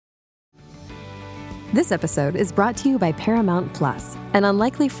This episode is brought to you by Paramount Plus. An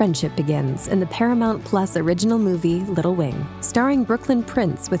unlikely friendship begins in the Paramount Plus original movie Little Wing, starring Brooklyn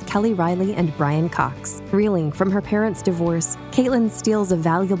Prince with Kelly Riley and Brian Cox. Reeling from her parents' divorce, Caitlin steals a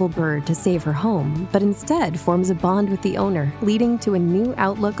valuable bird to save her home, but instead forms a bond with the owner, leading to a new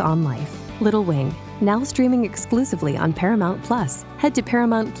outlook on life. Little Wing, now streaming exclusively on Paramount Plus. Head to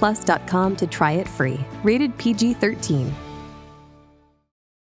ParamountPlus.com to try it free. Rated PG-13.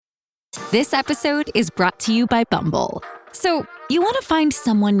 This episode is brought to you by Bumble. So, you want to find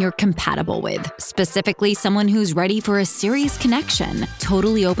someone you're compatible with, specifically someone who's ready for a serious connection,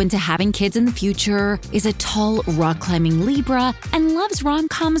 totally open to having kids in the future, is a tall, rock-climbing Libra, and loves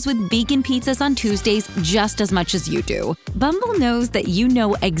rom-coms with vegan pizzas on Tuesdays just as much as you do. Bumble knows that you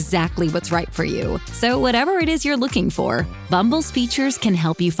know exactly what's right for you. So whatever it is you're looking for, Bumble's features can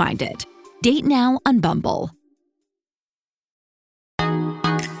help you find it. Date now on Bumble.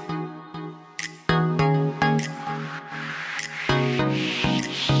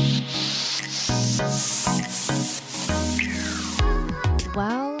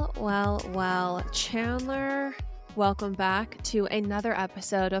 Well, Chandler, welcome back to another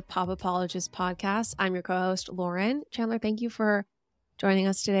episode of Pop Apologist Podcast. I'm your co-host, Lauren. Chandler, thank you for joining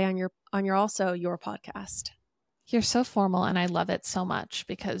us today on your podcast. You're so formal, and I love it so much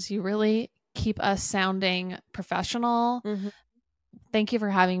because you really keep us sounding professional. Mm-hmm. Thank you for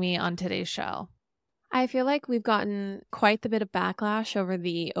having me on today's show. I feel like we've gotten quite the bit of backlash over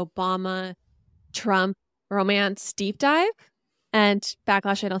the Obama-Trump romance deep dive. And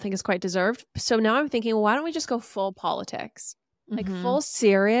backlash I don't think is quite deserved. So now I'm thinking, well, why don't we just go full politics? Like full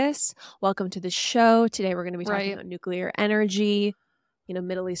serious. Welcome to the show. Today we're going to be talking about nuclear energy,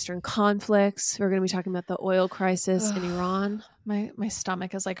 Middle Eastern conflicts. We're going to be talking about the oil crisis in Iran. My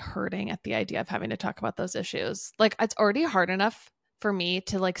stomach is like hurting at the idea of having to talk about those issues. Like, it's already hard enough for me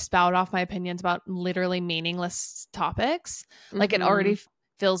to like spout off my opinions about literally meaningless topics. Like it already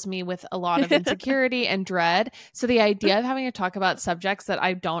fills me with a lot of insecurity and dread. So the idea of having to talk about subjects that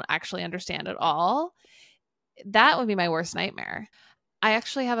I don't actually understand at all, that would be my worst nightmare. I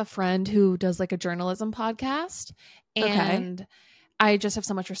actually have a friend who does like a journalism podcast, and I just have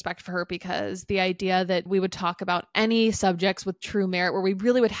so much respect for her because the idea that we would talk about any subjects with true merit where we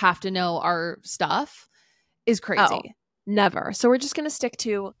really would have to know our stuff is crazy. Oh, never. So we're just going to stick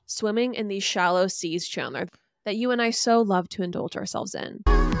to swimming in these shallow seas, Chandler, that you and I so love to indulge ourselves in.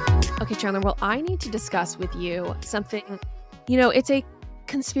 Okay, Chandler, well, I need to discuss with you something, it's a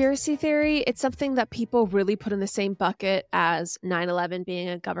conspiracy theory. It's something that people really put in the same bucket as 9/11 being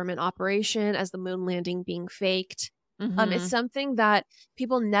a government operation, as the moon landing being faked. It's something that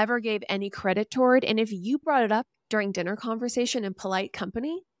people never gave any credit toward. And if you brought it up during dinner conversation in polite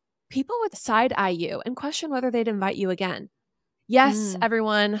company, people would side-eye you and question whether they'd invite you again. Yes,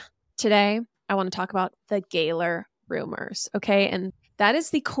 everyone, today I want to talk about the Gaylor rumors, okay? And that is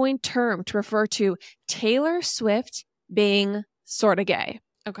the coined term to refer to Taylor Swift being sort of gay.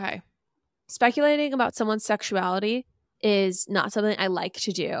 Okay. Speculating about someone's sexuality is not something I like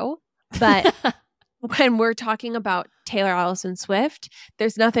to do, but when we're talking about Taylor Allison Swift,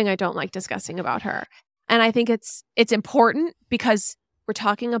 there's nothing I don't like discussing about her. And I think it's important because we're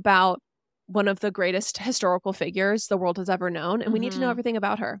talking about one of the greatest historical figures the world has ever known, and we need to know everything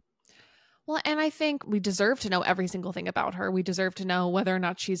about her. Well, and I think we deserve to know every single thing about her. We deserve to know whether or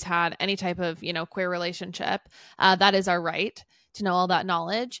not she's had any type of, queer relationship. That is our right to know all that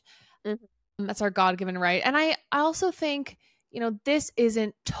knowledge. That's our God-given right. And I also think, this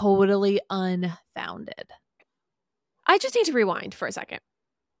isn't totally unfounded. I just need to rewind for a second.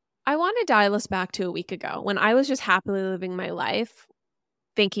 I want to dial us back to a week ago when I was just happily living my life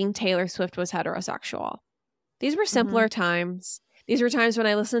thinking Taylor Swift was heterosexual. These were simpler times. These were times when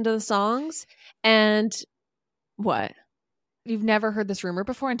I listened to the songs and what? You've never heard this rumor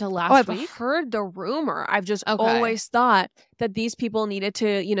before until last week? I've heard the rumor. I've just always thought that these people needed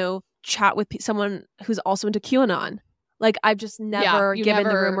to, chat with someone who's also into QAnon. Like, I've just never given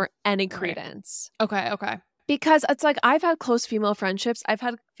the rumor any credence. Okay. Because it's like I've had close female friendships. I've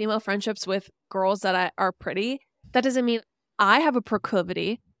had female friendships with girls that are pretty. That doesn't mean I have a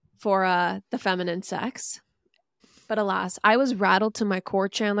proclivity for the feminine sex. But alas, I was rattled to my core,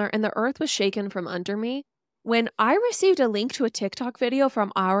 Chandler, and the earth was shaken from under me when I received a link to a TikTok video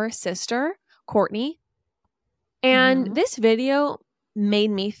from our sister, Courtney. And this video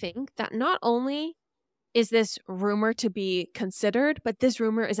made me think that not only is this rumor to be considered, but this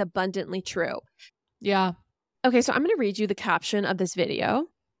rumor is abundantly true. Yeah. Okay, so I'm going to read you the caption of this video,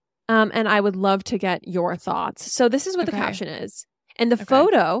 and I would love to get your thoughts. So this is what the caption is. And the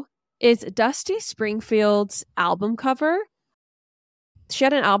photo is Dusty Springfield's album cover. she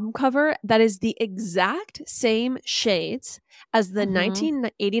had an album cover that is the exact same shades as the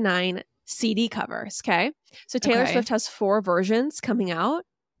 1989 CD covers. Okay. So Taylor Swift has 4 versions coming out,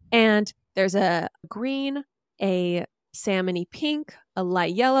 and there's a green, a salmony pink, a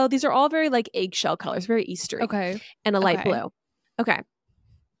light yellow. These are all very like eggshell colors, very Eastery. Okay. And a light blue. Okay.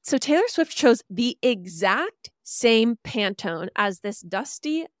 So Taylor Swift chose the exact same Pantone as this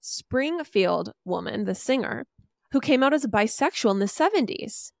Dusty Springfield woman, the singer, who came out as a bisexual in the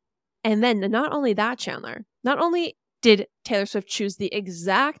 70s. And then not only that, Chandler, not only did Taylor Swift choose the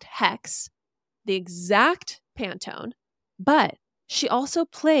exact hex, the exact Pantone, but she also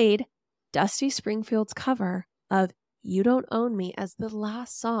played Dusty Springfield's cover of You Don't Own Me as the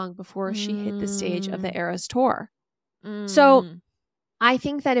last song before she hit the stage of the Eras tour. So I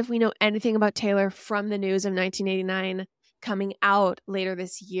think that if we know anything about Taylor from the news of 1989 coming out later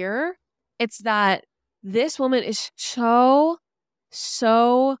this year, it's that this woman is so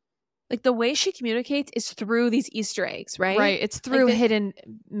like the way she communicates is through these Easter eggs, right? Right. It's through like hidden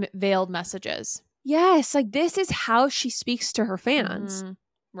veiled messages. Yes. Like this is how she speaks to her fans.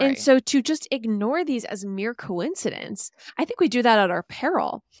 Right. And so to just ignore these as mere coincidence, I think we do that at our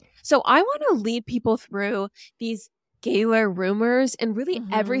peril. So I want to lead people through these Gaylor rumors and really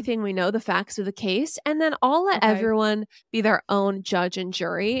everything we know, the facts of the case. And then I'll let everyone be their own judge and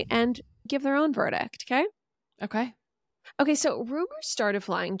jury and give their own verdict. Okay? Okay, so rumors started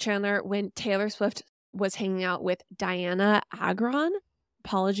flying, Chandler, when Taylor Swift was hanging out with Diana Agron.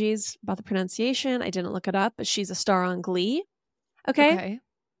 Apologies about the pronunciation. I didn't look it up, but she's a star on Glee. Okay.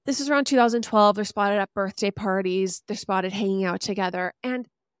 This is around 2012. They're spotted at birthday parties. They're spotted hanging out together. And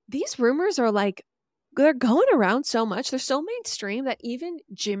these rumors are like, they're going around so much. They're so mainstream that even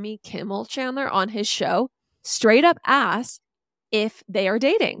Jimmy Kimmel, Chandler, on his show, straight up asked if they are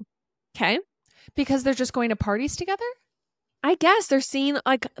dating. Okay. Because they're just going to parties together? I guess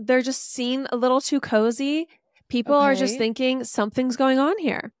they're just seen a little too cozy. People are just thinking something's going on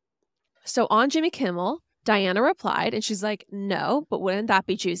here. So on Jimmy Kimmel, Diana replied and she's like, no, but wouldn't that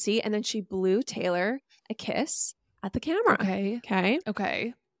be juicy? And then she blew Taylor a kiss at the camera.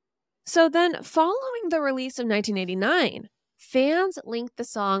 Okay. So then following the release of 1989, fans linked the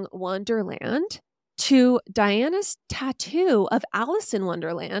song Wonderland to Diana's tattoo of Alice in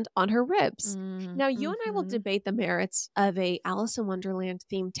Wonderland on her ribs. Now, you and I will debate the merits of a Alice in Wonderland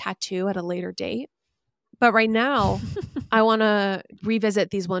themed tattoo at a later date. But right now, I want to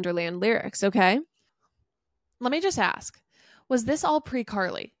revisit these Wonderland lyrics, okay? Let me just ask, was this all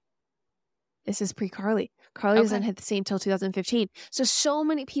pre-Carly? This is pre-Carly. Carly doesn't hit the scene till 2015. So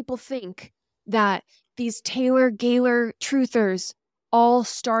many people think that these Taylor Gaylor truthers all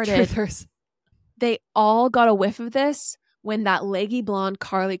started. They all got a whiff of this when that leggy blonde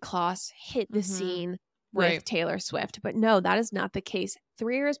Carly Kloss hit the scene with Taylor Swift. But no, that is not the case.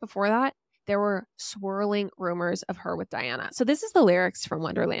 3 years before that, there were swirling rumors of her with Diana. So this is the lyrics from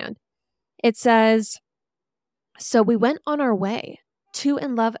Wonderland. It says, so we went on our way, two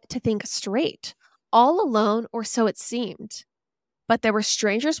in love to think straight, all alone, or so it seemed. But there were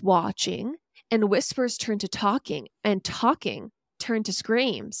strangers watching, and whispers turned to talking, and talking turned to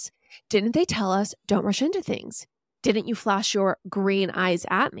screams. Didn't they tell us, don't rush into things? Didn't you flash your green eyes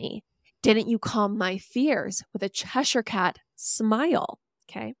at me? Didn't you calm my fears with a Cheshire Cat smile?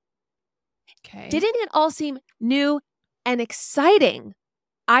 Okay. Didn't it all seem new and exciting?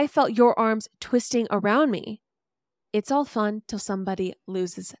 I felt your arms twisting around me. It's all fun till somebody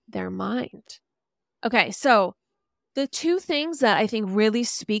loses their mind. Okay, so the two things that I think really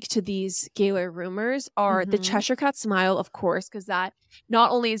speak to these Gaylor rumors are the Cheshire Cat smile, of course, because that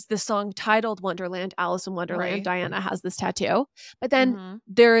not only is the song titled Wonderland, Alice in Wonderland, Diana has this tattoo, but then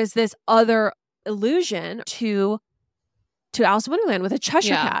there is this other allusion to Alice in Wonderland with a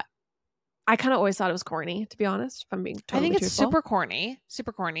Cheshire Cat. I kind of always thought it was corny, to be honest, if I'm being totally I think it's truthful.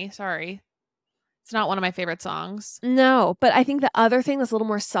 super corny. Sorry. It's not one of my favorite songs. No, but I think the other thing that's a little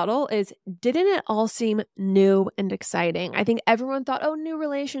more subtle is, didn't it all seem new and exciting? I think everyone thought, oh, new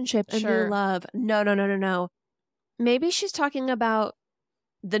relationship and new love. No. Maybe she's talking about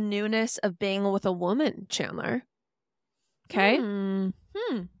the newness of being with a woman, Chandler. Okay?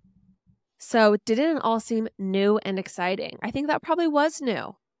 So didn't it all seem new and exciting? I think that probably was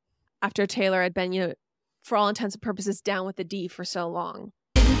new after Taylor had been, for all intents and purposes, down with the D for so long.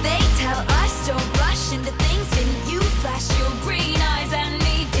 Didn't they tell us don't rush into things? Didn't you flash your green eyes at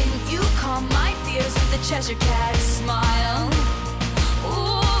me? Didn't you calm my fears with a Cheshire Cat smile?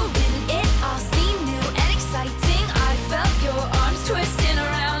 Ooh, didn't it all seem new and exciting? I felt your arms twisting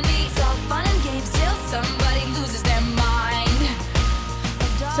around me. It's all fun and games till somebody loses their mind.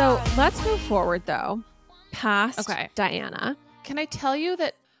 So let's move forward, though, past Diana. Can I tell you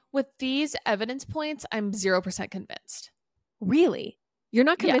that with these evidence points, I'm 0% convinced. Really? You're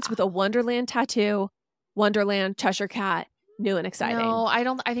not convinced Yeah. with a Wonderland tattoo, Wonderland, Cheshire Cat, new and exciting? No, I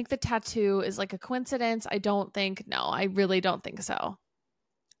don't. I think the tattoo is like a coincidence. I really don't think so.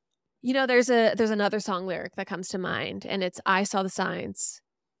 You know, there's another song lyric that comes to mind, and it's I saw the signs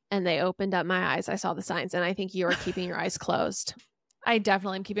and they opened up my eyes. I saw the signs, and I think you are keeping your eyes closed. I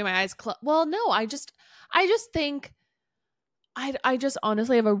definitely am keeping my eyes closed. Well, no, I just think I just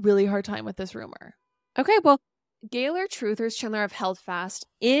honestly have a really hard time with this rumor. Okay, well, Gaylor truthers, Chandler, have held fast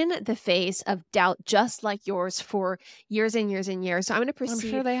in the face of doubt just like yours for years and years and years. So I'm going to proceed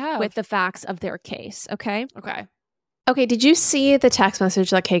I'm sure they have. with the facts of their case, okay? Okay. Okay, did you see the text message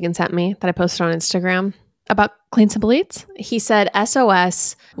that Kagan sent me that I posted on Instagram? About Clean Simple Eats? He said,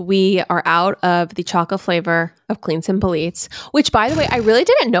 SOS, we are out of the chocolate flavor of Clean Simple Eats, which, by the way, I really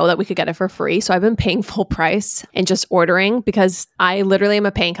didn't know that we could get it for free. So I've been paying full price and just ordering because I literally am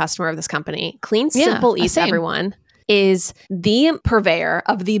a paying customer of this company. Clean Simple Eats, same. everyone, is the purveyor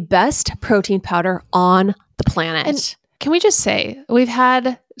of the best protein powder on the planet. And can we just say, we've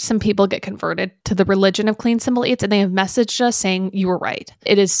had some people get converted to the religion of Clean Simple Eats, and they have messaged us saying you were right.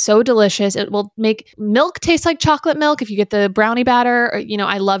 It is so delicious. It will make milk taste like chocolate milk if you get the brownie batter. Or, you know,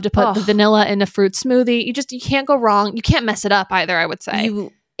 I love to put the vanilla in a fruit smoothie. You can't go wrong. You can't mess it up either, I would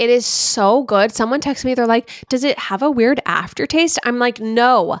say. It is so good. Someone texted me. They're like, does it have a weird aftertaste? I'm like,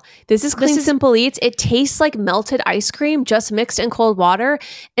 no. This is Clean Simple Eats. It tastes like melted ice cream just mixed in cold water.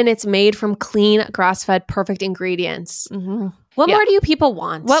 And it's made from clean, grass-fed, perfect ingredients. Mm-hmm. What more do you people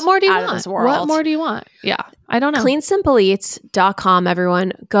want? What more do you out want? Of this world? What more do you want? Yeah, I don't know. CleanSimpleEats.com,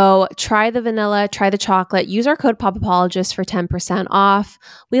 everyone. Go try the vanilla, try the chocolate. Use our code POPAPOLOGIST for 10% off.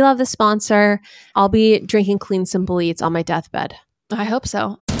 We love the sponsor. I'll be drinking Clean Simple Eats on my deathbed. I hope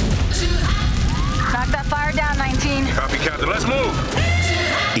so. Knock that fire down, 19. Copy, Captain. Let's move.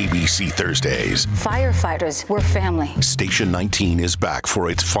 ABC Thursdays. Firefighters, we're family. Station 19 is back for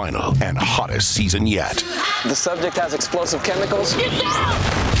its final and hottest season yet. The subject has explosive chemicals.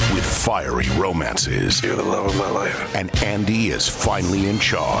 With fiery romances. You're the love of my life. And Andy is finally in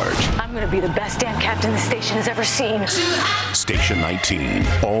charge. I'm going to be the best damn captain the station has ever seen. Station 19.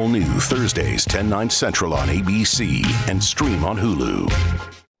 All new Thursdays, 10/9 Central on ABC and stream on Hulu.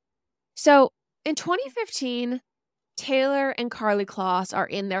 So in 2015, Taylor and Carly Kloss are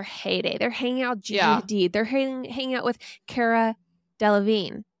in their heyday. They're hanging out with Gigi Hadid. They're hanging out with Cara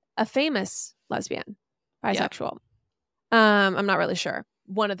Delevingne, a famous lesbian, bisexual. I'm not really sure.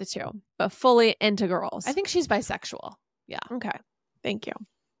 One of the two, but fully into girls. I think she's bisexual. Yeah. Okay. Thank you.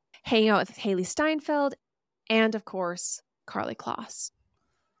 Hanging out with Haley Steinfeld and, of course, Carly Kloss.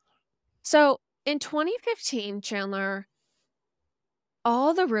 So in 2015, Chandler,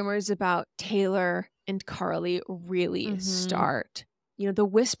 all the rumors about Taylor and Carly really start. You know, the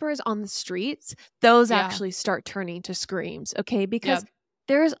whispers on the streets, those actually start turning to screams, okay? Because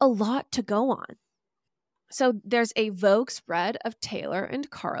there's a lot to go on. So there's a Vogue spread of Taylor and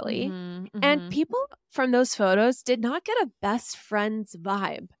Carly, and people from those photos did not get a best friends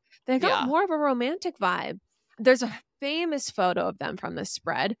vibe. They got more of a romantic vibe. There's a famous photo of them from this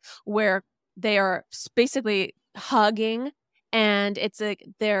spread where they are basically hugging, and it's like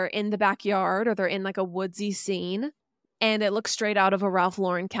they're in the backyard or they're in like a woodsy scene, and it looks straight out of a Ralph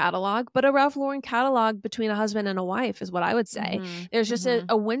Lauren catalog, but a Ralph Lauren catalog between a husband and a wife is what I would say. There's just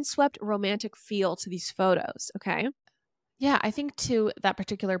a windswept romantic feel to these photos, okay? Yeah, I think too that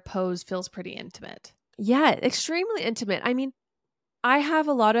particular pose feels pretty intimate. Yeah, extremely intimate. I mean, I have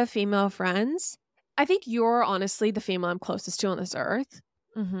a lot of female friends. I think you're honestly the female I'm closest to on this earth.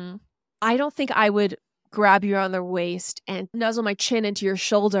 I don't think I would grab you around the waist and nuzzle my chin into your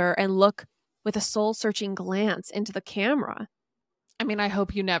shoulder and look with a soul-searching glance into the camera. I mean, I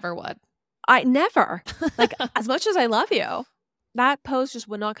hope you never would. I never. Like, as much as I love you, that pose just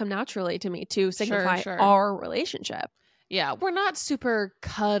would not come naturally to me to signify our relationship. Yeah, we're not super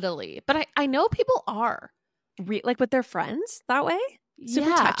cuddly, but I know people are. Like with their friends that way? Super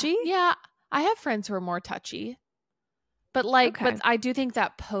touchy? Yeah, I have friends who are more touchy. But but I do think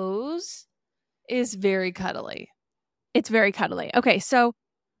that pose is very cuddly. It's very cuddly. Okay, so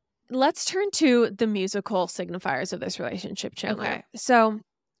let's turn to the musical signifiers of this relationship, Chandler. Okay. So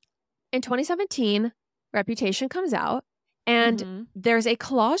in 2017, Reputation comes out, and there's a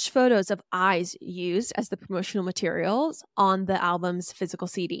collage photos of eyes used as the promotional materials on the album's physical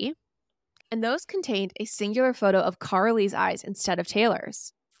CD. And those contained a singular photo of Carly's eyes instead of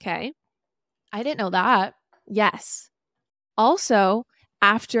Taylor's. Okay. I didn't know that. Yes. Also,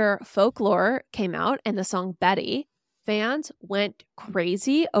 after Folklore came out and the song Betty, fans went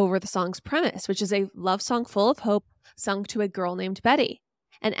crazy over the song's premise, which is a love song full of hope sung to a girl named Betty.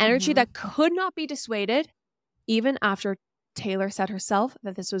 An energy that could not be dissuaded even after Taylor said herself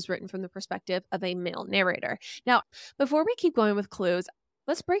that this was written from the perspective of a male narrator. Now, before we keep going with clues,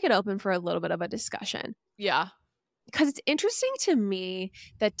 let's break it open for a little bit of a discussion. Yeah. Because it's interesting to me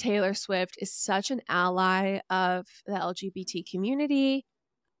that Taylor Swift is such an ally of the LGBT community,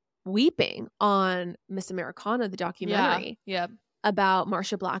 weeping on Miss Americana, the documentary. Yeah. About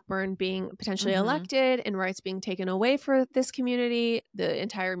Marsha Blackburn being potentially elected and rights being taken away for this community. The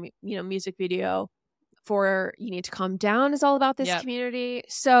entire, music video for You Need to Calm Down is all about this community.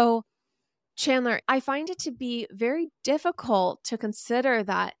 So, Chandler, I find it to be very difficult to consider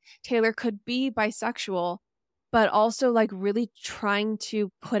that Taylor could be bisexual, but also like really trying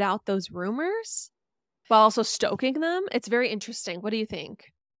to put out those rumors while also stoking them. It's very interesting. What do you think?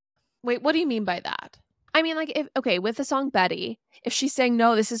 Wait, what do you mean by that? I mean, like, with the song Betty, if she's saying,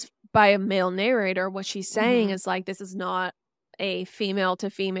 no, this is by a male narrator, what she's saying is like, this is not a female to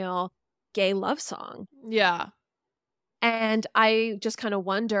female gay love song. Yeah. And I just kind of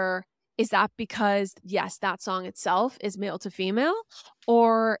wonder, is that because, yes, that song itself is male to female,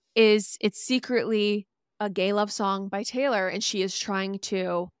 or is it secretly a gay love song by Taylor and she is trying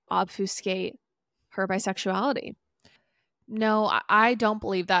to obfuscate her bisexuality? No, I don't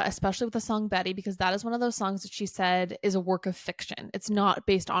believe that, especially with the song Betty, because that is one of those songs that she said is a work of fiction. It's not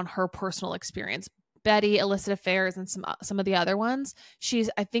based on her personal experience. Betty, Illicit Affairs, and some of the other ones,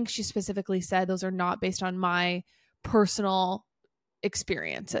 I think she specifically said those are not based on my personal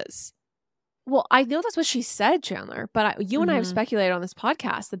experiences. Well, I know that's what she said, Chandler, but you and I have speculated on this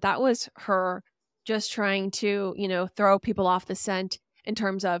podcast that was her just trying to, throw people off the scent in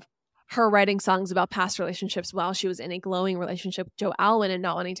terms of her writing songs about past relationships while she was in a glowing relationship with Joe Alwyn and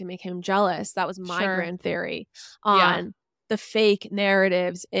not wanting to make him jealous. That was my grand theory on the fake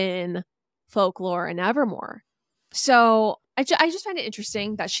narratives in folklore and Evermore. So I just find it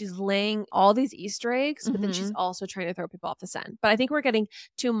interesting that she's laying all these Easter eggs, but then she's also trying to throw people off the scent. But I think we're getting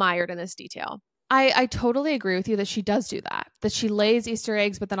too mired in this detail. I totally agree with you that she does do that she lays Easter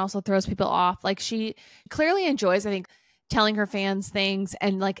eggs, but then also throws people off. Like, she clearly enjoys, I think, telling her fans things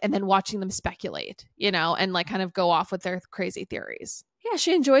and then watching them speculate, and like kind of go off with their crazy theories. Yeah,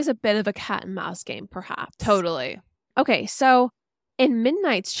 she enjoys a bit of a cat and mouse game, perhaps. Totally. Okay, so in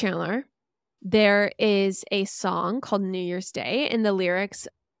Midnight's, Chandler, there is a song called New Year's Day. In the lyrics,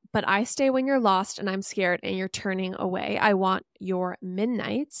 but I stay when you're lost and I'm scared and you're turning away. I want your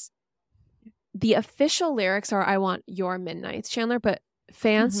midnights. The official lyrics are I want your midnights, Chandler, but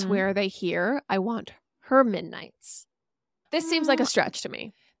fans swear they hear I want her midnights. This seems like a stretch to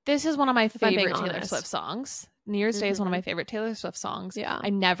me. This is one of my favorite Taylor Swift songs. New Year's Day is one of my favorite Taylor Swift songs. Yeah. I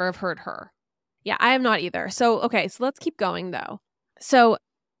never have heard her. Yeah, I am not either. So, okay, so let's keep going though. So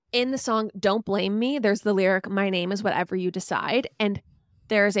in the song Don't Blame Me, there's the lyric, my name is whatever you decide. And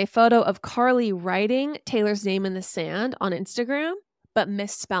there's a photo of Carly writing Taylor's name in the sand on Instagram, but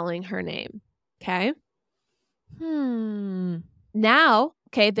misspelling her name. Okay. Now,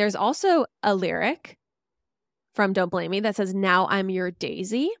 okay, there's also a lyric from Don't Blame Me that says, now I'm your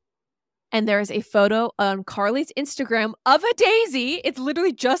daisy. And there is a photo on Carly's Instagram of a daisy. It's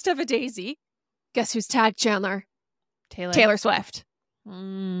literally just of a daisy. Guess who's tagged, Chandler? Taylor Swift.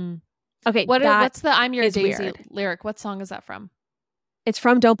 Okay, what's the I'm your daisy weird. Lyric? What song is that from? It's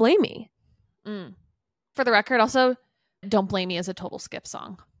from Don't Blame Me. For the record, also, Don't Blame Me is a total skip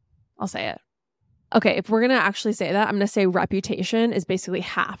song. I'll say it. Okay, if we're going to actually say that, I'm going to say Reputation is basically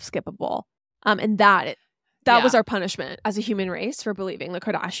half skippable. And that was our punishment as a human race for believing the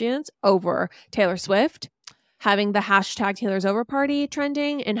Kardashians over Taylor Swift, having the hashtag Taylor's Over Party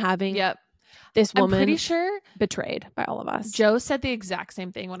trending, and having this woman, I'm pretty sure, betrayed by all of us. Joe said the exact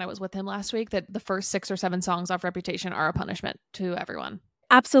same thing when I was with him last week, that the first 6 or 7 songs off Reputation are a punishment to everyone.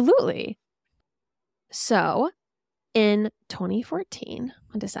 Absolutely. So in 2014,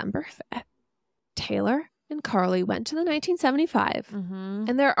 on December 5th, Taylor and Carly went to the 1975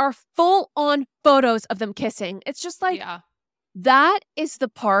 and there are full-on photos of them kissing. It's just like, that is the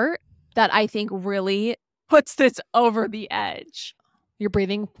part that I think really puts this over the edge. You're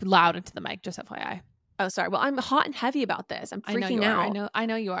breathing loud into the mic, just FYI. Oh, sorry. Well, I'm hot and heavy about this. I'm freaking out. I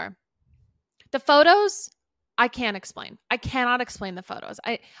know you are. The photos, I can't explain. I cannot explain the photos.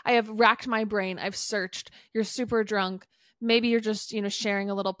 I have racked my brain. I've searched. You're super drunk. Maybe you're just, sharing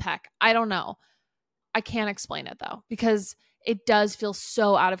a little peck. I don't know. I can't explain it though, because it does feel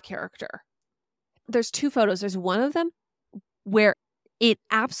so out of character. There's 2 photos. There's one of them where it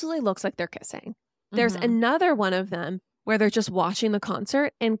absolutely looks like they're kissing. There's another one of them where they're just watching the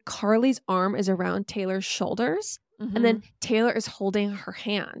concert and Carly's arm is around Taylor's shoulders And then Taylor is holding her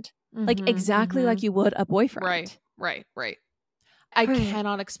hand, like exactly like you would a boyfriend. Right. I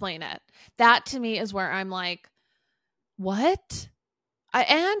cannot explain it. That to me is where I'm like, what?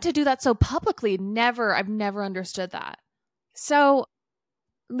 And to do that so publicly, I've never understood that. So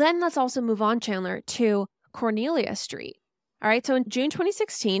then let's also move on, Chandler, to Cornelia Street. All right. So in June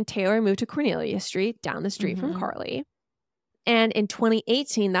 2016, Taylor moved to Cornelia Street down the street from Carly. And in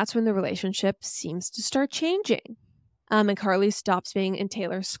 2018, that's when the relationship seems to start changing. And Carly stops being in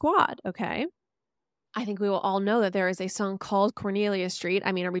Taylor's squad. Okay. I think we will all know that there is a song called Cornelia Street.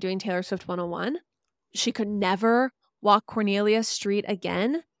 I mean, are we doing Taylor Swift 101? She could never walk Cornelia Street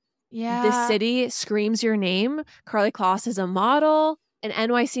again. Yeah. The city screams your name. Carly Kloss is a model, an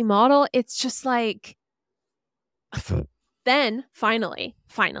NYC model. It's just like, then finally,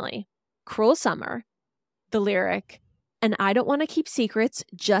 Cruel Summer, the lyric, and I don't want to keep secrets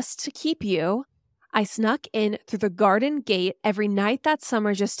just to keep you. I snuck in through the garden gate every night that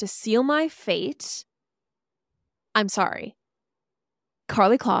summer just to seal my fate. I'm sorry.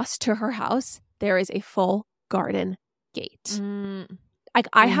 Carly Kloss, to her house, there is a full garden gate.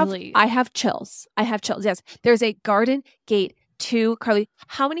 I have chills. Yes, there's a garden gate to Carly.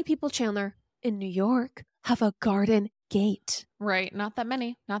 How many people, Chandler, in New York have a garden gate? Right. Not that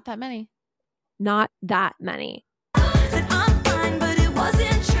many. Not that many. Said I'm fine, but it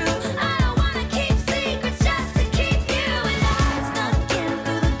wasn't true. I don't wanna keep secrets just to keep you. And I snuck in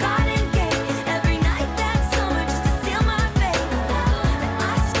through the garden gate every night that summer just to seal my fate. And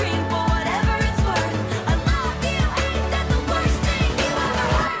I scream for whatever it's worth. I love you, ain't that the worst thing you ever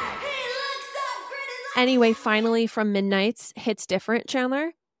heard? He looks so pretty like Anyway, finally, from Midnight's hits different,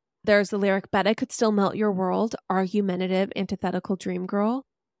 Chandler. There's the lyric, bet I could still melt your world, argumentative, antithetical dream girl.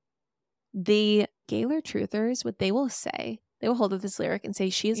 The Gaylor truthers, what they will say, they will hold up this lyric and say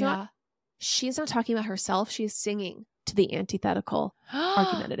she's not talking about herself. She is singing to the antithetical,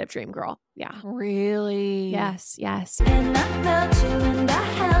 argumentative dream girl. Yeah. Really? Yes. And I felt you and I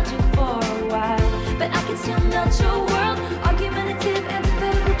held you for a while, but I can still melt your world, argumentative,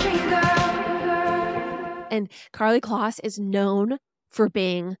 antithetical dream girl. And Carly Kloss is known for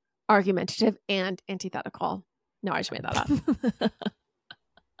being argumentative and antithetical. No, I just made that up.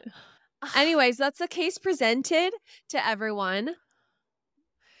 Anyways, that's the case presented to everyone.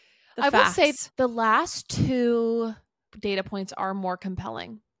 I will say the last two data points are more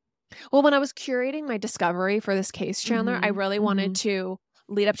compelling. Well, when I was curating my discovery for this case, Chandler, I really wanted to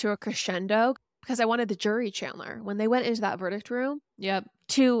lead up to a crescendo because I wanted the jury, Chandler, when they went into that verdict room,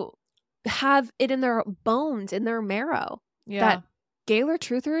 to have it in their bones, in their marrow, that Gaylor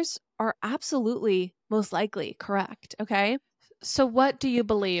truthers are absolutely most likely correct. Okay. So what do you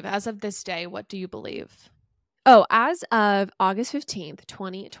believe as of this day? What do you believe? Oh, as of August 15th,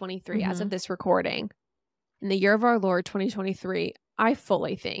 2023, as of this recording, in the year of our Lord, 2023, I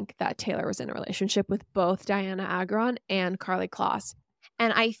fully think that Taylor was in a relationship with both Diana Agron and Carly Kloss.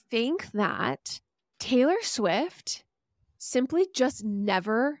 And I think that Taylor Swift simply just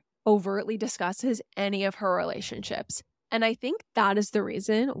never overtly discusses any of her relationships. And I think that is the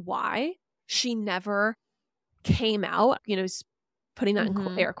reason why she never came out, putting that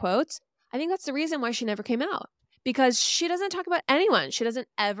in air quotes. I think that's the reason why she never came out, because she doesn't talk about anyone. She doesn't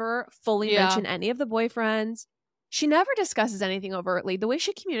ever fully mention any of the boyfriends. She never discusses anything overtly. The way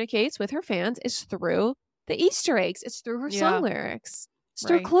she communicates with her fans is through the Easter eggs. It's through her song lyrics. It's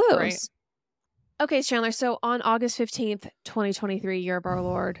through clues. Right. Okay, Chandler. So on August 15th, 2023, year of our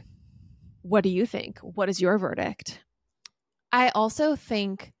Lord, what do you think? What is your verdict? I also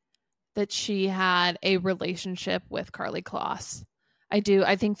think that she had a relationship with Carly Kloss. I do.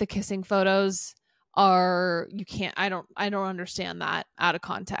 I think the kissing photos are, I don't understand that out of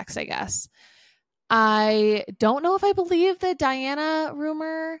context, I guess. I don't know if I believe the Diana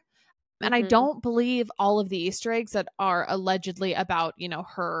rumor, and I don't believe all of the Easter eggs that are allegedly about,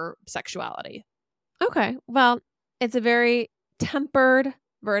 her sexuality. Okay. Well, it's a very tempered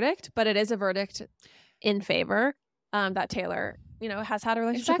verdict, but it is a verdict in favor that Taylor, has had a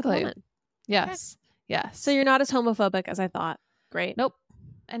relationship with a woman. Yes. Okay. Yes. So you're not as homophobic as I thought. Great. Nope.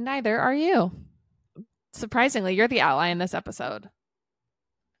 And neither are you. Surprisingly, you're the ally in this episode.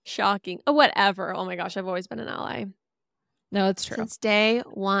 Shocking. Oh, whatever. Oh my gosh, I've always been an ally. No, it's true. Since day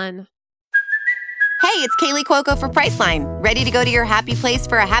one. Hey, it's Kaylee Cuoco for Priceline. Ready to go to your happy place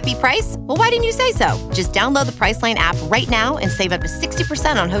for a happy price? Well, why didn't you say so? Just download the Priceline app right now and save up to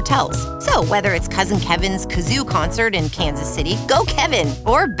 60% on hotels. So whether it's Cousin Kevin's Kazoo Concert in Kansas City, go Kevin,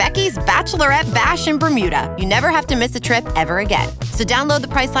 or Becky's Bachelorette Bash in Bermuda, you never have to miss a trip ever again. So download the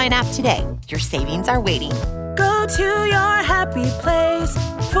Priceline app today. Your savings are waiting. Go to your happy place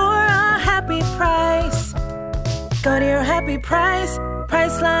for a happy price. Go to your happy price,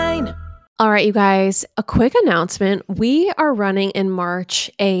 Priceline. All right, you guys, a quick announcement. We are running in March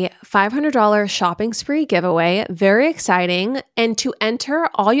a $500 shopping spree giveaway. Very exciting. And to enter,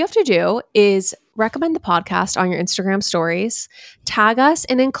 all you have to do is recommend the podcast on your Instagram stories, tag us,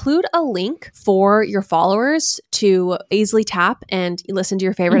 and include a link for your followers to easily tap and listen to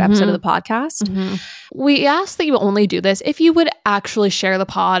your favorite episode of the podcast. We ask that you only do this if you would actually share the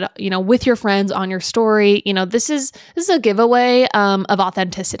pod, with your friends on your story. This is a giveaway of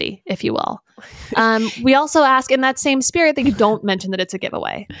authenticity, if you will. We also ask in that same spirit that you don't mention that it's a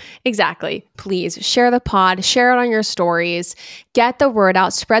giveaway. Exactly. Please share the pod, share it on your stories, get the word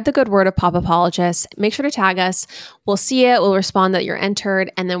out, spread the good word of Pop Apologists. Make sure to tag us. We'll see it. We'll respond that you're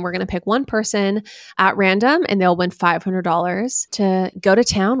entered. And then we're going to pick one person at random and they'll win $500 to go to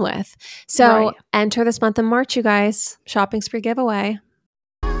town with. So enter this month of March, you guys. Shopping spree giveaway.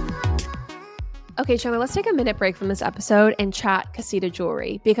 Okay, Chandler, let's take a minute break from this episode and chat Casita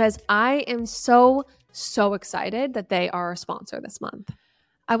Jewelry because I am so excited that they are our sponsor this month.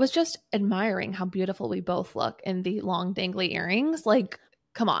 I was just admiring how beautiful we both look in the long dangly earrings. Like,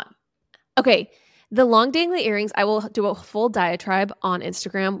 come on. Okay, the long dangly earrings, I will do a full diatribe on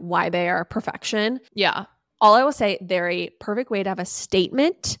Instagram why they are perfection. Yeah. All I will say, they're a perfect way to have a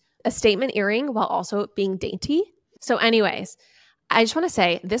statement earring while also being dainty. So anyways, I just want to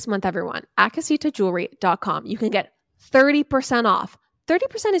say this month, everyone, at CasitaJewelry.com, you can get 30% off.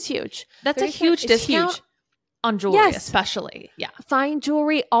 30% is huge. That's a huge discount. Huge. On jewelry, especially. Yeah. Fine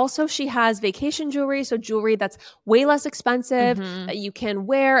jewelry. Also, she has vacation jewelry. So jewelry that's way less expensive that you can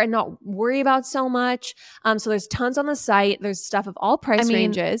wear and not worry about so much. So there's tons on the site. There's stuff of all price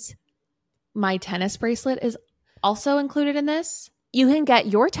ranges. My tennis bracelet is also included in this. You can get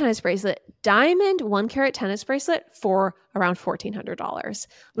your tennis bracelet, diamond 1-carat tennis bracelet for around $1,400.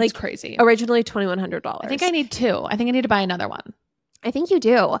 Like crazy. Originally $2,100. I think I need two. I think I need to buy another one. I think you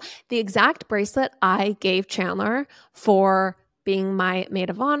do. The exact bracelet I gave Chandler for being my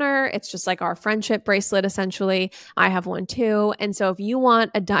maid of honor, it's just like our friendship bracelet, essentially. I have one too. And so if you want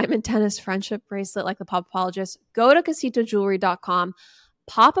a diamond tennis friendship bracelet like the Pop Apologist, go to CasitaJewelry.com,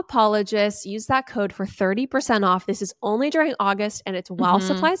 Pop Apologist, use that code for 30% off. This is only during August and it's while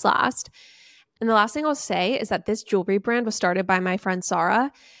supplies last. And the last thing I'll say is that this jewelry brand was started by my friend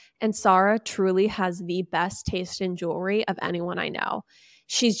Sarah. And Sarah truly has the best taste in jewelry of anyone I know.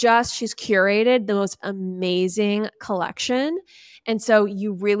 She's curated the most amazing collection. And so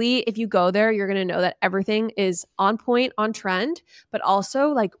you really, if you go there, you're going to know that everything is on point, on trend, but also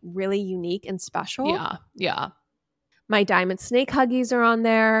like really unique and special. Yeah. Yeah. My diamond snake huggies are on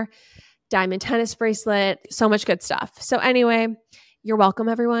there, diamond tennis bracelet, so much good stuff. So anyway, you're welcome,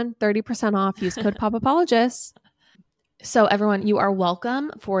 everyone. 30% off. Use code Pop Apologist. So everyone, you are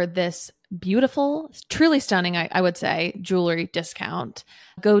welcome for this beautiful, truly stunning, I would say, jewelry discount.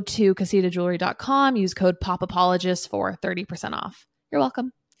 Go to CasitaJewelry.com, use code POPAPOLOGIST for 30% off. You're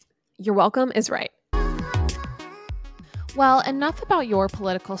welcome. You're welcome is right. Well, enough about your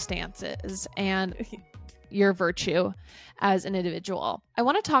political stances and your virtue as an individual. I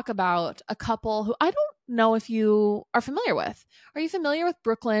want to talk about a couple who I don't know if you are familiar with. Are you familiar with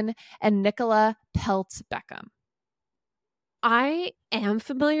Brooklyn and Nicola Peltz Beckham? I am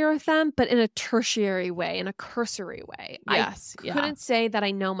familiar with them, but in a tertiary way, in a cursory way. Yes, I couldn't say that I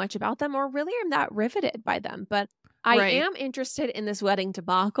know much about them or really am that riveted by them, but I am interested in this wedding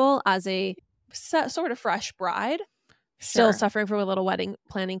debacle as a sort of fresh bride, still suffering from a little wedding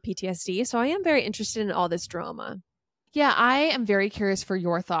planning PTSD. So I am very interested in all this drama. Yeah, I am very curious for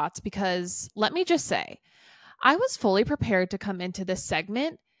your thoughts because let me just say, I was fully prepared to come into this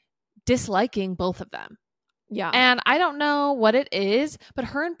segment disliking both of them. Yeah. And I don't know what it is, but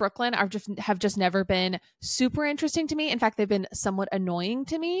her and Brooklyn have just never been super interesting to me. In fact, they've been somewhat annoying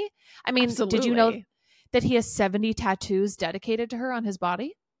to me. I mean, Did you know that he has 70 tattoos dedicated to her on his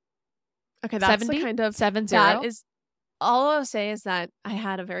body? Okay, that's 70? the kind of 70. That is all I'll say is that I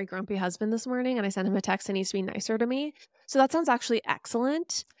had a very grumpy husband this morning and I sent him a text and he needs to be nicer to me. So that sounds actually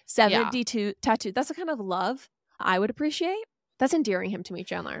excellent. 72 tattoos. That's the kind of love I would appreciate. That's endearing him to me,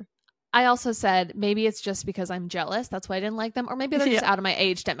 Chandler. I also said maybe it's just because I'm jealous. That's why I didn't like them. Or maybe they're just out of my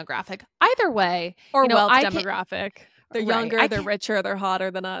age demographic. Either way. Or wealth demographic. They're younger, they're richer, they're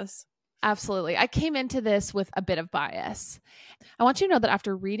hotter than us. Absolutely. I came into this with a bit of bias. I want you to know that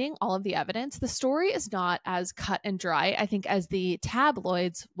after reading all of the evidence, the story is not as cut and dry, I think, as the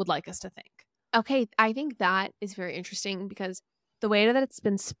tabloids would like us to think. Okay, I think that is very interesting because the way that it's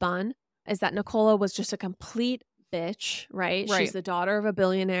been spun is that Nicola was just a complete bitch, right? She's the daughter of a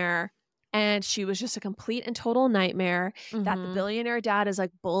billionaire. and she was just a complete and total nightmare, that the billionaire dad is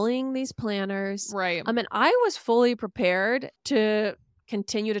like bullying these planners. Right. I mean, I was fully prepared to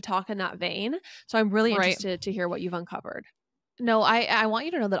continue to talk in that vein. So I'm really interested to hear what you've uncovered. No, I want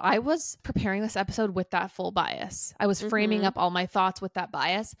you to know that I was preparing this episode with that full bias. I was framing up all my thoughts with that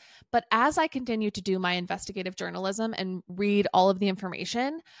bias. But as I continued to do my investigative journalism and read all of the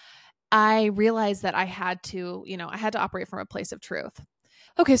information, I realized that I had to operate from a place of truth.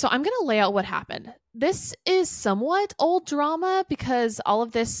 Okay, so I'm going to lay out what happened. This is somewhat old drama because all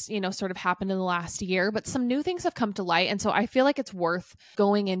of this, sort of happened in the last year, but some new things have come to light. And so I feel like it's worth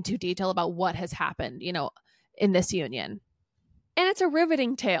going into detail about what has happened, in this union. And it's a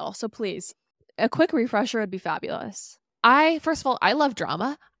riveting tale. So please, a quick refresher would be fabulous. First of all, I love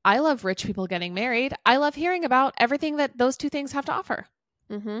drama. I love rich people getting married. I love hearing about everything that those two things have to offer.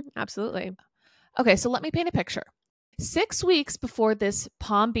 Absolutely. Okay, so let me paint a picture. 6 weeks before this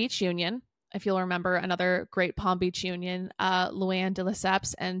Palm Beach union, if you'll remember another great Palm Beach union, Luann de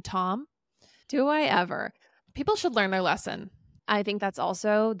Lesseps and Tom. Do I ever? People should learn their lesson. I think that's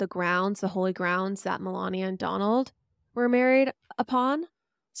also the holy grounds that Melania and Donald were married upon.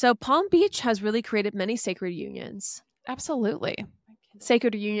 So Palm Beach has really created many sacred unions. Absolutely.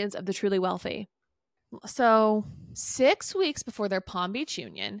 Sacred unions of the truly wealthy. So 6 weeks before their Palm Beach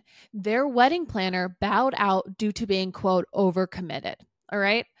union, their wedding planner bowed out due to being, quote, overcommitted. All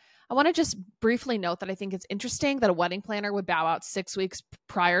right. I want to just briefly note that I think it's interesting that a wedding planner would bow out 6 weeks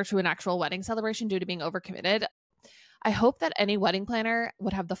prior to an actual wedding celebration due to being overcommitted. I hope that any wedding planner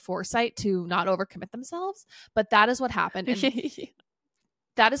would have the foresight to not overcommit themselves, but that is what happened. And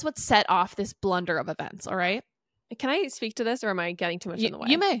that is what set off this blunder of events. All right. Can I speak to this, or am I getting too much in the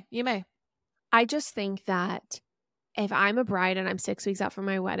way? You may. I just think that if I'm a bride and I'm 6 weeks out from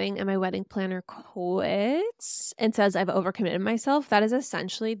my wedding and my wedding planner quits and says I've overcommitted myself, that is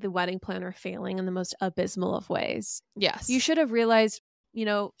essentially the wedding planner failing in the most abysmal of ways. Yes. You should have realized,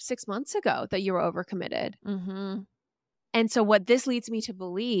 6 months ago that you were overcommitted. And so what this leads me to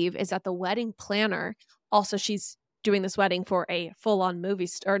believe is that the wedding planner, also she's doing this wedding for a full-on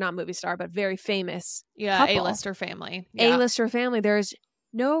not movie star, but very famous couple. A-lister family. A-lister family. There's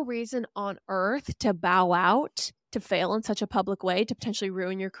no reason on earth to bow out, to fail in such a public way, to potentially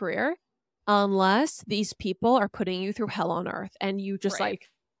ruin your career, unless these people are putting you through hell on earth and you just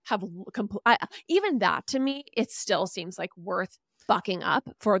have even that, to me, it still seems like worth bucking up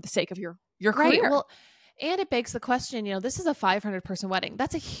for the sake of your career. Well, and it begs the question, this is a 500-person wedding.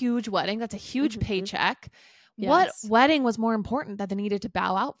 That's a huge wedding. That's a huge paycheck. Yes. What wedding was more important that they needed to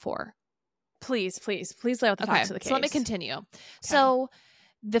bow out for? Please lay out the facts of the case. So let me continue. Okay. So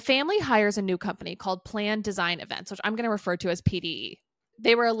the family hires a new company called Plan Design Events, which I'm going to refer to as PDE.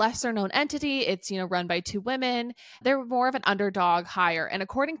 They were a lesser known entity. It's, run by two women. They're more of an underdog hire. And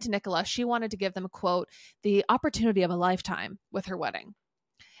according to Nicola, she wanted to give them, quote, the opportunity of a lifetime with her wedding.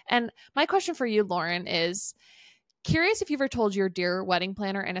 And my question for you, Lauren, is curious if you ever told your dear wedding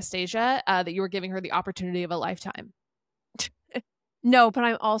planner, Anastasia, that you were giving her the opportunity of a lifetime. No, but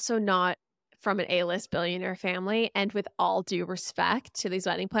I'm also not from an A-list billionaire family. And with all due respect to these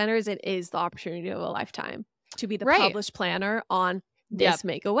wedding planners, it is the opportunity of a lifetime to be the published planner on this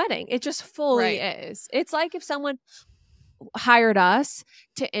mega wedding. It just fully is. It's like if someone hired us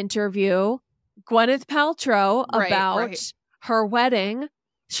to interview Gwyneth Paltrow about her wedding.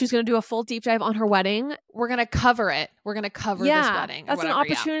 She's going to do a full deep dive on her wedding. We're going to cover it. We're going to cover this wedding. That's an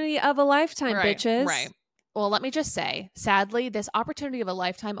opportunity of a lifetime, bitches. Right. Well, let me just say, sadly, this opportunity of a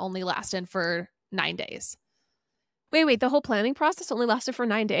lifetime only lasted for 9 days. Wait, the whole planning process only lasted for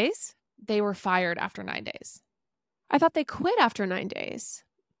 9 days? They were fired after 9 days. I thought they quit after 9 days.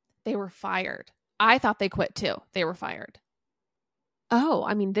 They were fired. I thought they quit too. They were fired. Oh,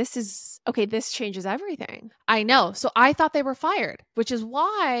 I mean, this changes everything. I know. So I thought they were fired, which is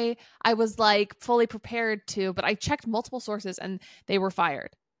why I was fully prepared but I checked multiple sources and they were fired.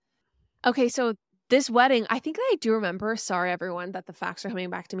 Okay, so this wedding, I think that I do remember, sorry everyone, that the facts are coming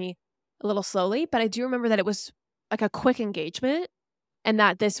back to me a little slowly, but I do remember that it was like a quick engagement and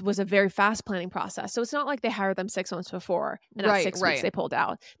that this was a very fast planning process. So it's not like they hired them 6 months before and at 6 weeks they pulled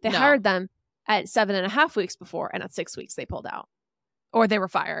out. They hired them at 7.5 weeks before and at 6 weeks they pulled out. Or they were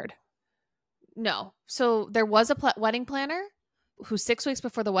fired. No. So there was a wedding planner who 6 weeks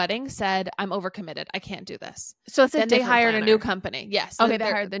before the wedding said, I'm overcommitted. I can't do this. So then they hired a new company. Yes. Okay,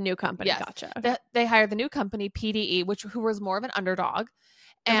 they hired the new company. Yes. Gotcha. Okay. They hired the new company, PDE, who was more of an underdog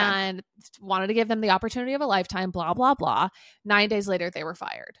and wanted to give them the opportunity of a lifetime, blah, blah, blah. 9 days later, they were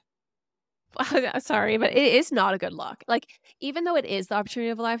fired. Sorry, but it is not a good look. Even though it is the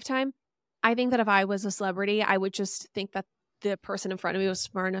opportunity of a lifetime, I think that if I was a celebrity, I would just think that the person in front of me was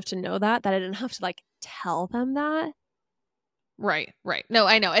smart enough to know that I didn't have to like tell them that. Right. No,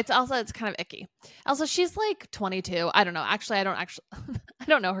 I know. It's kind of icky. Also, she's like 22. I don't know. Actually, I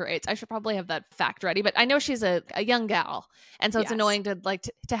don't know her age. I should probably have that fact ready, but I know she's a young gal. And so it's annoying to like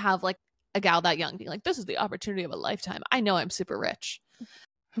to have like a gal that young being like, this is the opportunity of a lifetime. I know I'm super rich.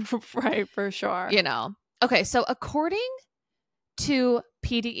 Right, for sure. You know. Okay, so according to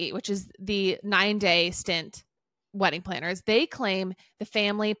PDE, which is the 9-day stint wedding planners, they claim the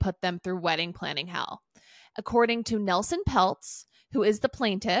family put them through wedding planning hell. According to Nelson Peltz, who is the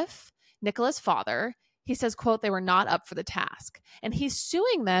plaintiff, Nicola's father, he says, quote, they were not up for the task. And he's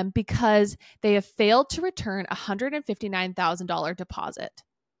suing them because they have failed to return a $159,000 deposit.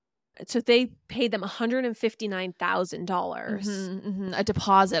 So they paid them $159,000 a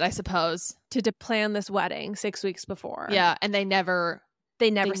deposit, I suppose, to plan this wedding 6 weeks before. Yeah, and they never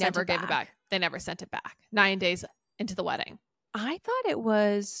gave it it back. They never sent it back. 9 days into the wedding. I thought it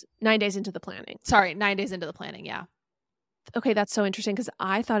was 9 days into the planning. Sorry, 9 days into the planning. Yeah. Okay, that's so interesting because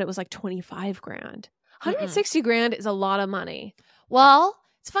I thought it was like 25 grand. 160 grand is a lot of money. Well,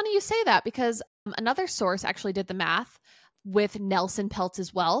 it's funny you say that because another source actually did the math with Nelson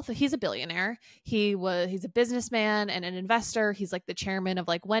Peltz's wealth. He's a billionaire. He's a businessman and an investor. He's like the chairman of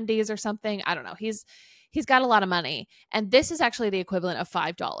like Wendy's or something. I don't know. He's got a lot of money. And this is actually the equivalent of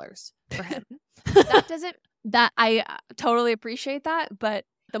 $5 for him. I totally appreciate that. But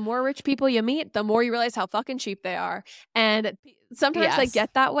the more rich people you meet, the more you realize how fucking cheap they are. And sometimes they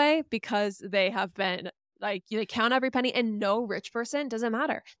get that way because they have been like, they count every penny, and no rich person, doesn't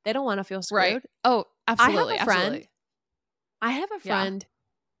matter. They don't want to feel screwed. Right. Oh, absolutely. I have a friend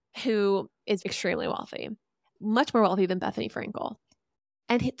who is extremely wealthy, much more wealthy than Bethany Frankel.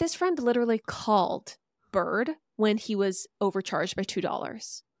 And this friend literally called Bird when he was overcharged by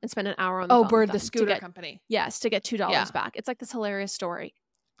 $2 and spent an hour on the phone. Oh, Bird, with the them scooter company. Yes, to get $2 back. It's like this hilarious story.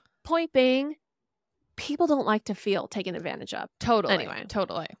 Point being, people don't like to feel taken advantage of. Totally. Anyway.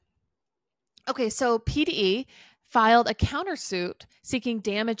 Totally. Okay, so PDE filed a countersuit seeking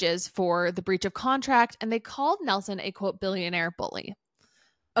damages for the breach of contract, and they called Nelson a, quote, billionaire bully.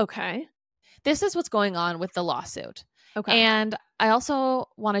 Okay. This is what's going on with the lawsuit. Okay. And I also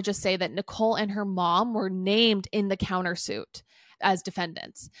want to just say that Nicole and her mom were named in the countersuit as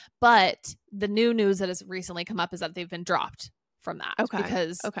defendants. But the new news that has recently come up is that they've been dropped from that. Okay.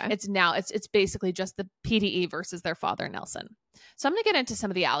 Because it's basically just the PDE versus their father, Nelson. So I'm going to get into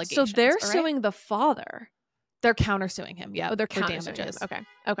some of the allegations. So they're suing the father. They're countersuing him. Yeah. Oh, they're for countersuing damages. him.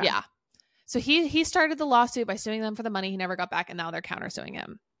 Okay. Yeah. So he started the lawsuit by suing them for the money he never got back, and now they're countersuing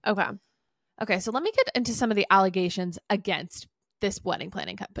him. Okay, so let me get into some of the allegations against this wedding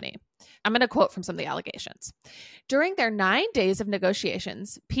planning company. I'm going to quote from some of the allegations. During their 9 days of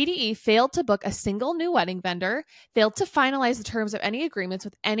negotiations, PDE failed to book a single new wedding vendor, failed to finalize the terms of any agreements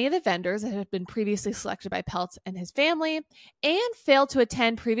with any of the vendors that had been previously selected by Peltz and his family, and failed to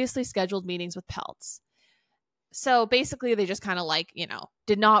attend previously scheduled meetings with Peltz. So basically, they just kind of like,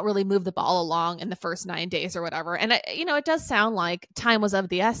 did not really move the ball along in the first 9 days or whatever. And, it does sound like time was of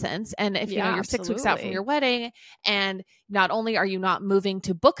the essence. And if, you're 6 weeks out from your wedding, and not only are you not moving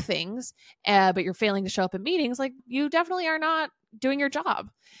to book things, but you're failing to show up at meetings, like, you definitely are not doing your job.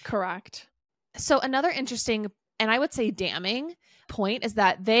 Correct. So another interesting, and I would say damning point, is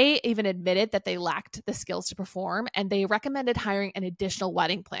that they even admitted that they lacked the skills to perform, and they recommended hiring an additional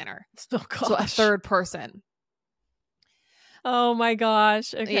wedding planner. Oh, gosh. So a third person. Oh my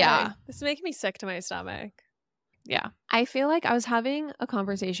gosh. Okay. Yeah. This is making me sick to my stomach. Yeah. I feel like I was having a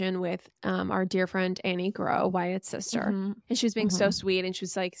conversation with our dear friend Annie Grow, Wyatt's sister. Mm-hmm. And she was being so sweet, and she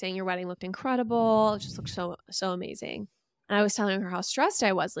was like saying your wedding looked incredible. It just looked so amazing. And I was telling her how stressed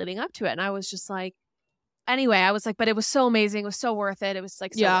I was leading up to it. And I was just like, anyway, I was like, but it was so amazing. It was so worth it. It was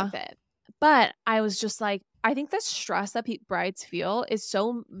like so worth it. But I was just like, I think the stress that brides feel is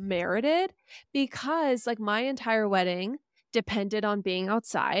so merited, because like my entire wedding depended on being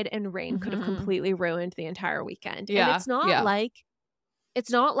outside, and rain could have completely ruined the entire weekend. Yeah. And it's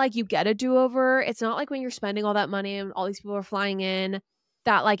not like you get a do-over. It's not like when you're spending all that money and all these people are flying in,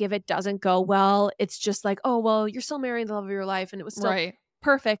 that like if it doesn't go well, it's just like, oh, well, you're still marrying the love of your life and it was still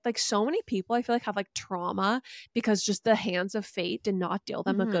perfect. Like so many people I feel like have like trauma because just the hands of fate did not deal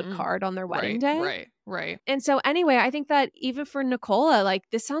them a good card on their wedding day. Right. And so anyway, I think that even for Nicola, like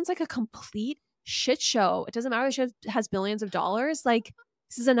this sounds like a complete shit show. It doesn't matter if she has billions of dollars. Like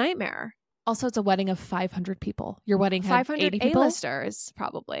this is a nightmare. Also, it's a wedding of 500 people. Your wedding had 500 80 people? A-listers,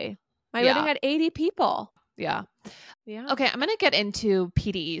 probably. My wedding had 80 people. Yeah. Okay, I'm going to get into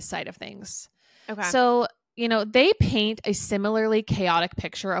PDE's side of things. Okay. So, they paint a similarly chaotic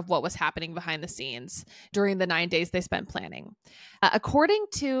picture of what was happening behind the scenes during the 9 days they spent planning. According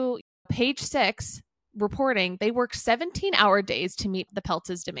to Page 6 reporting, they worked 17-hour days to meet the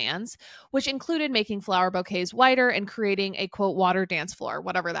Peltz's demands, which included making flower bouquets whiter and creating a, quote, water dance floor,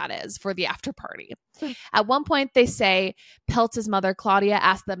 whatever that is, for the after party. At one point, they say Peltz's mother, Claudia,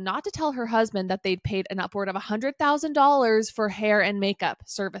 asked them not to tell her husband that they'd paid an upward of $100,000 for hair and makeup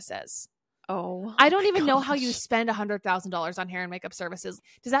services. Oh, I don't even know how you spend $100,000 on hair and makeup services.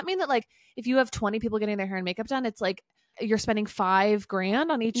 Does that mean that, like, if you have 20 people getting their hair and makeup done, it's like you're spending $5,000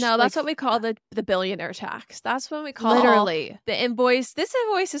 on each? No, that's what we call the billionaire tax. That's what we call literally the invoice. This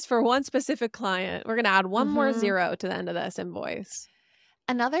invoice is for one specific client. We're going to add one more zero to the end of this invoice.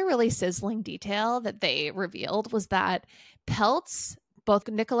 Another really sizzling detail that they revealed was that Peltz, both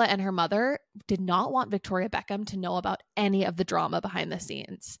Nicola and her mother, did not want Victoria Beckham to know about any of the drama behind the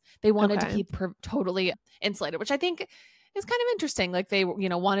scenes. They wanted to keep her totally insulated, which I think is kind of interesting. Like they,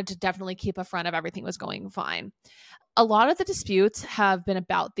 wanted to definitely keep a front of everything was going fine. A lot of the disputes have been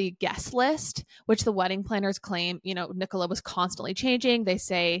about the guest list, which the wedding planners claim, Nicola was constantly changing. They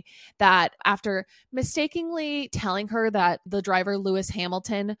say that after mistakenly telling her that the driver, Lewis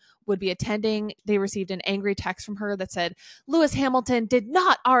Hamilton, would be attending, they received an angry text from her that said, "Lewis Hamilton did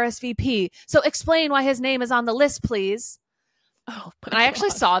not RSVP, so explain why his name is on the list, please." Oh, and I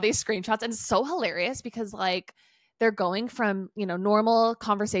actually saw these screenshots, and it's so hilarious because, like, they're going from, normal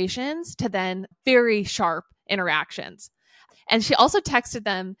conversations to then very sharp interactions. And she also texted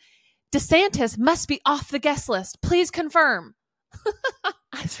them, "DeSantis must be off the guest list. Please confirm."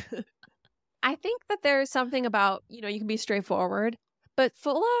 I think that there's something about, you can be straightforward, but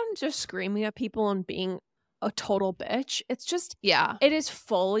full on just screaming at people and being a total bitch. It's just, it's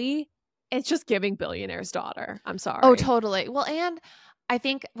just giving billionaire's daughter. I'm sorry. Oh, totally. Well, and I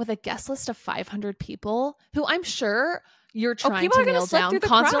think with a guest list of 500 people who I'm sure you're trying to nail down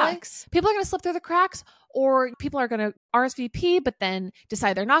constantly, people are going to slip through the cracks, or people are going to RSVP but then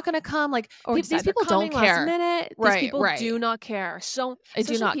decide they're not going to come. Like, these people don't care. Minute. These people do not care. So they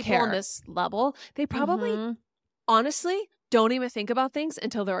do not care on this level. They probably, honestly, don't even think about things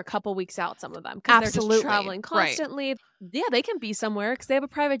until they're a couple weeks out. Some of them, because they're just traveling constantly. Yeah, they can be somewhere because they have a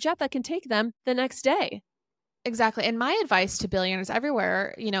private jet that can take them the next day. Exactly. And my advice to billionaires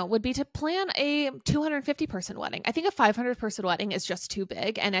everywhere, would be to plan a 250-person wedding. I think a 500-person wedding is just too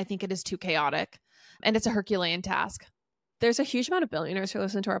big, and I think it is too chaotic, and it's a Herculean task. There's a huge amount of billionaires who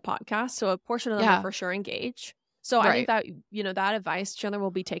listen to our podcast, so a portion of them will for sure engage. So I think that, that advice, Chandler, will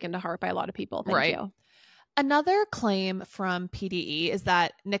be taken to heart by a lot of people. Thank you. Another claim from PDE is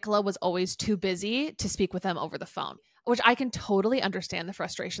that Nicola was always too busy to speak with them over the phone, which I can totally understand the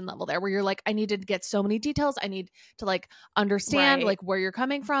frustration level there, where you're like, I need to get so many details. I need to, like, understand like where you're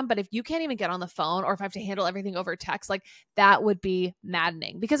coming from. But if you can't even get on the phone, or if I have to handle everything over text, like, that would be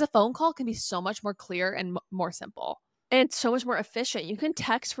maddening, because a phone call can be so much more clear and more simple. And it's so much more efficient. You can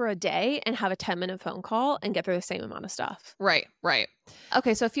text for a day and have a 10-minute phone call and get through the same amount of stuff. Right.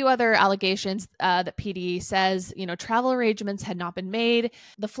 Okay, so a few other allegations that PDE says, travel arrangements had not been made.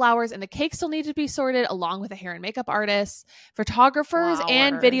 The flowers and the cake still need to be sorted, along with the hair and makeup artists, photographers,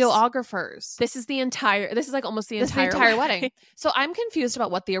 and videographers. This is like almost the entire wedding. So I'm confused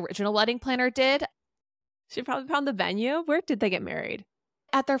about what the original wedding planner did. She probably found the venue. Where did they get married?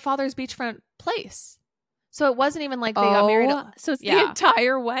 At their father's beachfront place. So it wasn't even like they got married. So it's the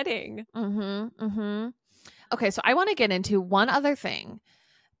entire wedding. Okay, so I want to get into one other thing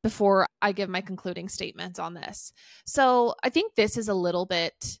before I give my concluding statements on this. So I think this is a little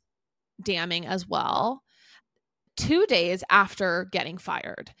bit damning as well. 2 days after getting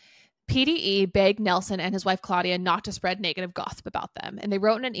fired, PDE begged Nelson and his wife Claudia not to spread negative gossip about them. And they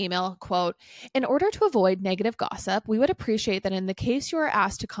wrote in an email, quote, "In order to avoid negative gossip, we would appreciate that in the case you are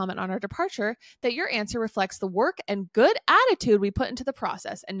asked to comment on our departure, that your answer reflects the work and good attitude we put into the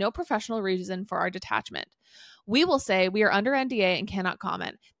process and no professional reason for our detachment. We will say we are under NDA and cannot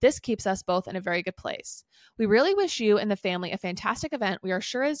comment. This keeps us both in a very good place. We really wish you and the family a fantastic event. We are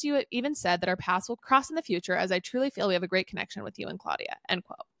sure, as you even said, that our paths will cross in the future, as I truly feel we have a great connection with you and Claudia." End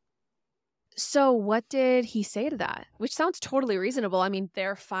quote. So what did he say to that? Which sounds totally reasonable. I mean,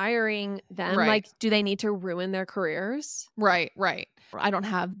 they're firing them. Right. Like, do they need to ruin their careers? Right. I don't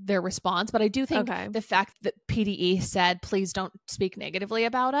have their response, but I do think the fact that PDE said, "Please don't speak negatively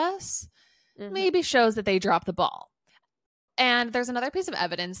about us," maybe shows that they dropped the ball. And there's another piece of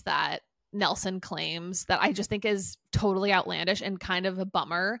evidence that Nelson claims that I just think is totally outlandish and kind of a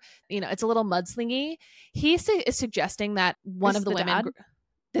bummer. It's a little mudslingy. He is suggesting that one of the women...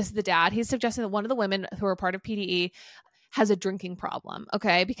 This is the dad. He's suggesting that one of the women who are part of PDE has a drinking problem,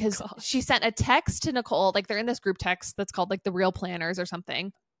 okay? Because she sent a text to Nicole, like they're in this group text that's called like the Real Planners or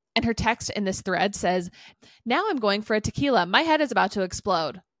something. And her text in this thread says, "Now I'm going for a tequila. My head is about to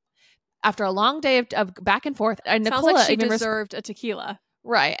explode." After a long day of back and forth, and Sounds Nicola like she even deserved a tequila.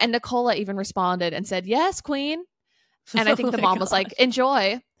 Right. And Nicola even responded and said, "Yes, queen." And I think the mom was like,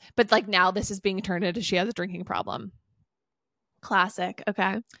 "Enjoy." But like now this is being turned into she has a drinking problem. Classic.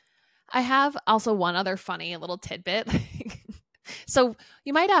 Okay. I have also one other funny little tidbit. So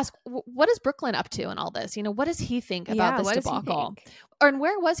you might ask, what is Brooklyn up to in all this? You know, what does he think about this debacle? And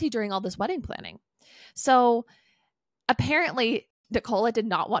where was he during all this wedding planning? So apparently Nicola did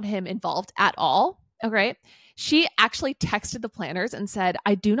not want him involved at all. Okay. She actually texted the planners and said,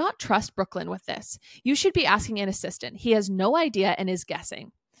 "I do not trust Brooklyn with this. You should be asking an assistant. He has no idea and is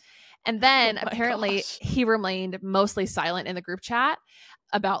guessing." And then apparently he remained mostly silent in the group chat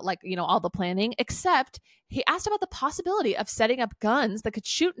about like, you know, all the planning, except he asked about the possibility of setting up guns that could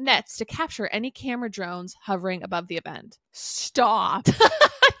shoot nets to capture any camera drones hovering above the event. Stop.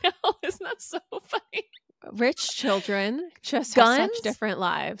 I know. Isn't that so funny? Rich children just have such different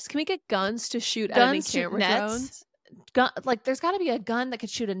lives. Can we get guns to shoot enemy camera drones? Like there's got to be a gun that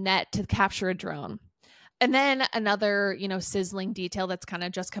could shoot a net to capture a drone. And then another, you know, sizzling detail that's kind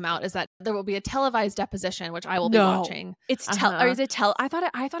of just come out is that there will be a televised deposition, which I will be watching. It's or is it I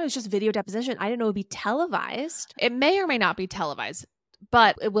thought it was just video deposition. I didn't know it would be televised. It may or may not be televised,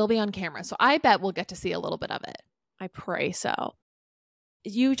 but it will be on camera. So I bet we'll get to see a little bit of it. I pray so.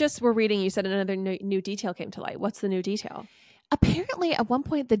 You just were reading, you said another new detail came to light. What's the new detail? Apparently at one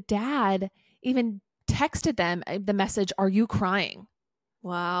point the dad even texted them the message, "Are you crying?"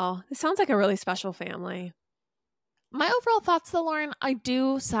 Wow. This sounds like a really special family. My overall thoughts though, Lauren, I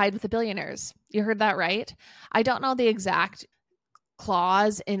do side with the billionaires. You heard that right. I don't know the exact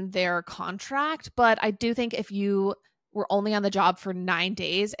clause in their contract, but I do think if you were only on the job for 9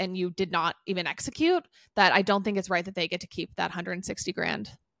 days and you did not even execute, that I don't think it's right that they get to keep that $160,000.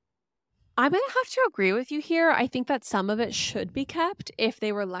 I'm going to have to agree with you here. I think that some of it should be kept if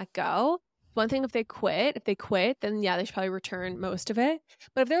they were let go. One thing if they quit, then yeah, they should probably return most of it.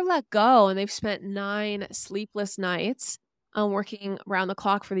 But if they're let go and they've spent 9 sleepless nights working around the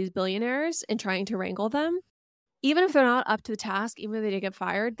clock for these billionaires and trying to wrangle them, even if they're not up to the task, even if they did get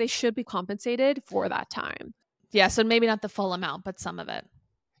fired, they should be compensated for that time. Yeah, so maybe not the full amount, but some of it.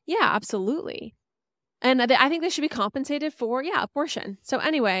 Yeah, absolutely. And I think they should be compensated for, a portion. So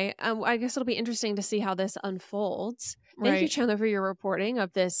anyway, I guess it'll be interesting to see how this unfolds. Thank you, Chandler, for your reporting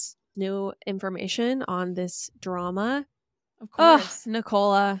of this new information on this drama. Of course.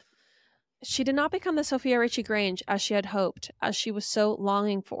 Nicola. She did not become the Sophia Richie Grange as she had hoped, as she was so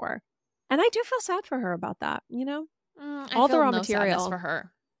longing for. And I do feel sad for her about that, you know? All the raw material for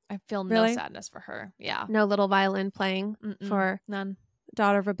her. I feel no sadness for her. Yeah. No little violin playing for none.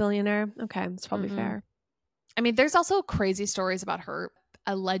 Daughter of a billionaire. Okay, that's probably fair. I mean, there's also crazy stories about her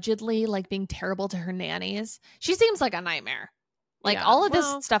allegedly like being terrible to her nannies. She seems like a nightmare. Like all of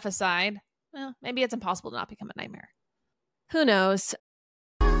this stuff aside, well, maybe it's impossible to not become a nightmare. Who knows?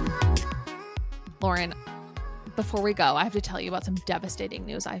 Lauren, before we go, I have to tell you about some devastating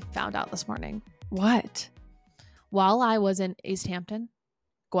news I found out this morning. What? While I was in East Hampton,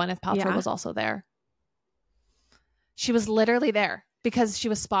 Gwyneth Paltrow was also there. She was literally there because she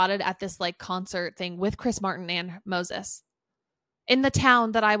was spotted at this like concert thing with Chris Martin and Moses in the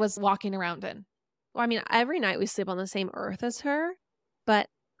town that I was walking around in. Well, I mean, every night we sleep on the same earth as her, but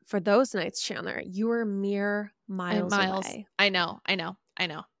for those nights, Chandler, you were mere miles away. I know.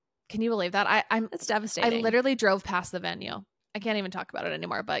 Can you believe that? It's devastating. I literally drove past the venue. I can't even talk about it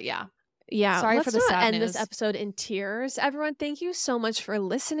anymore, but yeah. Yeah. Sorry for the sad news. End this episode in tears. Everyone, thank you so much for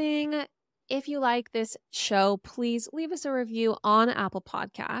listening. If you like this show, please leave us a review on Apple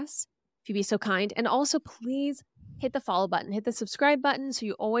Podcasts, if you'd be so kind. And also, please hit the follow button, hit the subscribe button so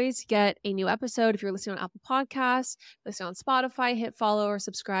you always get a new episode. If you're listening on Apple Podcasts, listening on Spotify, hit follow or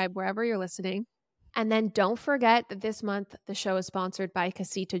subscribe wherever you're listening. And then don't forget that this month the show is sponsored by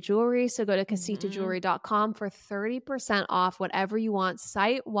Casita Jewelry. So go to casitajewelry.com for 30% off whatever you want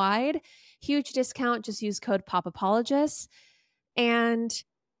site-wide. Huge discount. Just use code POPAPOLOGISTS. And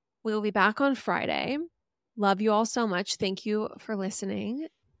we'll be back on Friday. Love you all so much. Thank you for listening.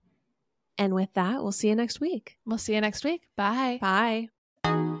 And with that, we'll see you next week. Bye. Bye.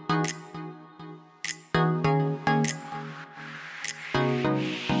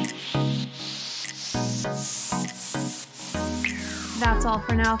 That's all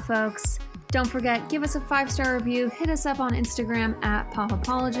for now, folks. Don't forget, give us a 5-star review, hit us up on Instagram at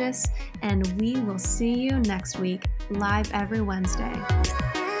PopApologists, and we will see you next week, live every Wednesday.